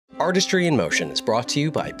Artistry in Motion is brought to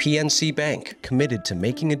you by PNC Bank, committed to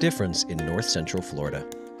making a difference in North Central Florida.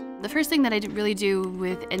 The first thing that I really do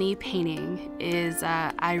with any painting is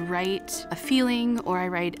I write a feeling or I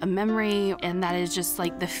write a memory, and that is just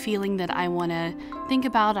like the feeling that I want to think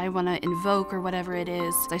about, I want to invoke, or whatever it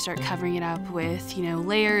is. I start covering it up with,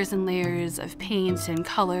 layers and layers of paint and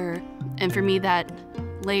color. And for me, that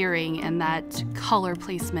layering and that color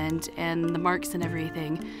placement and the marks and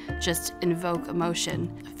everything just invoke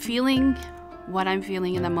emotion. Feeling what I'm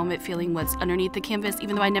feeling in that moment, feeling what's underneath the canvas,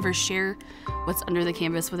 even though I never share what's under the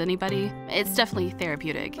canvas with anybody, it's definitely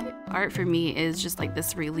therapeutic. Art for me is just like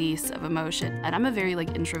this release of emotion. And I'm a very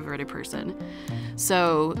introverted person.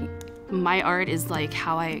 So my art is like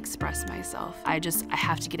how I express myself. I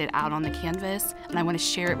have to get it out on the canvas, and I want to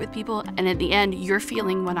share it with people. And at the end, you're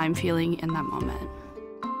feeling what I'm feeling in that moment.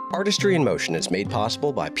 Artistry in Motion is made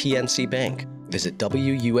possible by PNC Bank. Visit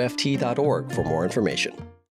WUFT.org for more information.